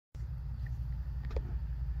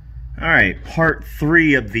Alright, part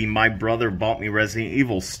 3 of the My Brother Bought Me Resident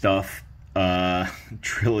Evil Stuff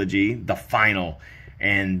trilogy, the final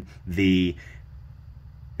and the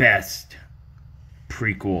best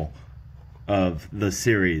prequel of the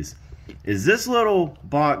series is this little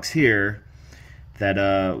box here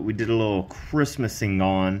that we did a little Christmasing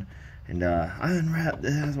on, and I unwrapped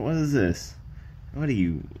this. What is this? What are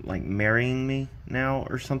you, like, marrying me now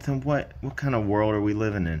or something? What kind of world are we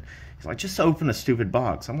living in? He's like, just open a stupid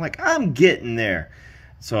box. I'm like, I'm getting there.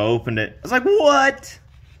 So I opened it. I was like, what?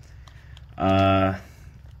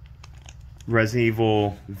 Resident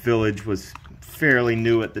Evil Village was fairly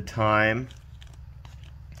new at the time.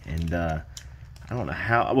 And I don't know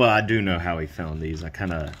how, well, I do know how he found these. I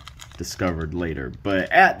kind of discovered later.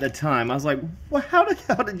 But at the time, I was like, well, how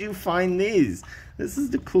did you find these? This is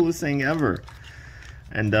the coolest thing ever.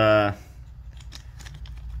 And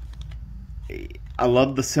I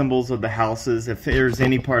love the symbols of the houses. If there's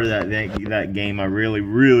any part of that game I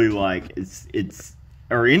really like, it's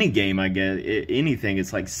or any game I get, anything,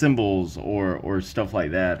 it's like symbols or stuff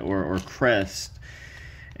like that, or Crest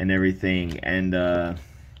and everything. And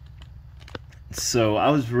so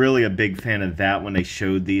I was really a big fan of that when they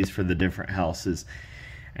showed these for the different houses.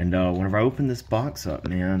 And whenever I opened this box up,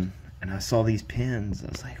 man, and I saw these pins, I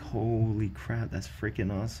was like, holy crap, that's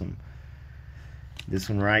freaking awesome. This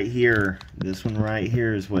one right here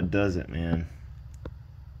is what does it, man.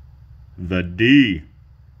 The D.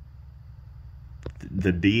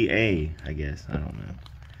 The DA, I guess. I don't know.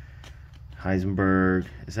 Heisenberg.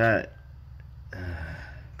 Is that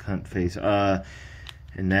cunt face?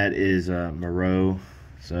 And that is Moreau.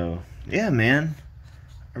 So, yeah, man.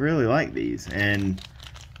 I really like these. And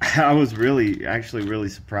I was actually really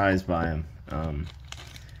surprised by them.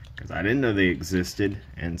 Because I didn't know they existed.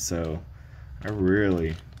 And so I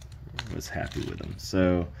really was happy with them.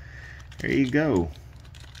 So there you go.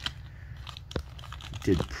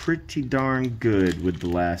 Did pretty darn good with the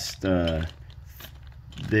last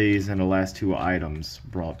days and the last 2 items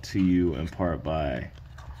brought to you in part by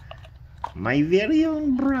my very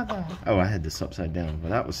own brother. Oh, I had this upside down, but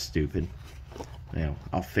that was stupid. Now,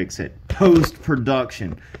 I'll fix it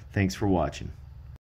post-production. Thanks for watching.